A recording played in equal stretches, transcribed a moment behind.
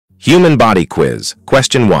Human body quiz.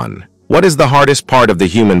 Question 1. What is the hardest part of the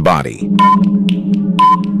human body?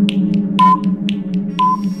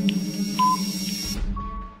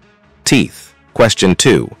 Teeth. Question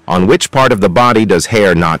 2. On which part of the body does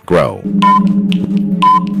hair not grow?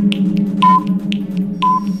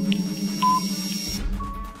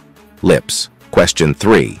 Lips. Question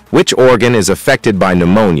 3. Which organ is affected by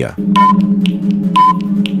pneumonia?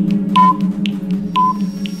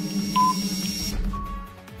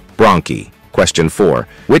 Bronchi. Question 4.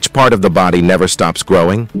 Which part of the body never stops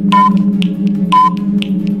growing?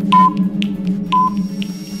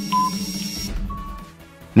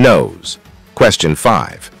 Nose. Question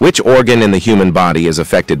 5. Which organ in the human body is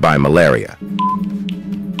affected by malaria?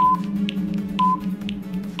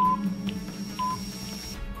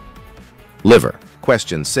 Liver.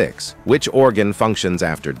 Question 6. Which organ functions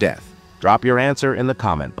after death? Drop your answer in the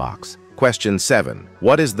comment box. Question 7.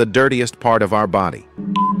 What is the dirtiest part of our body?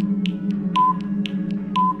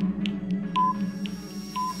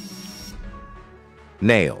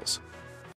 Nails.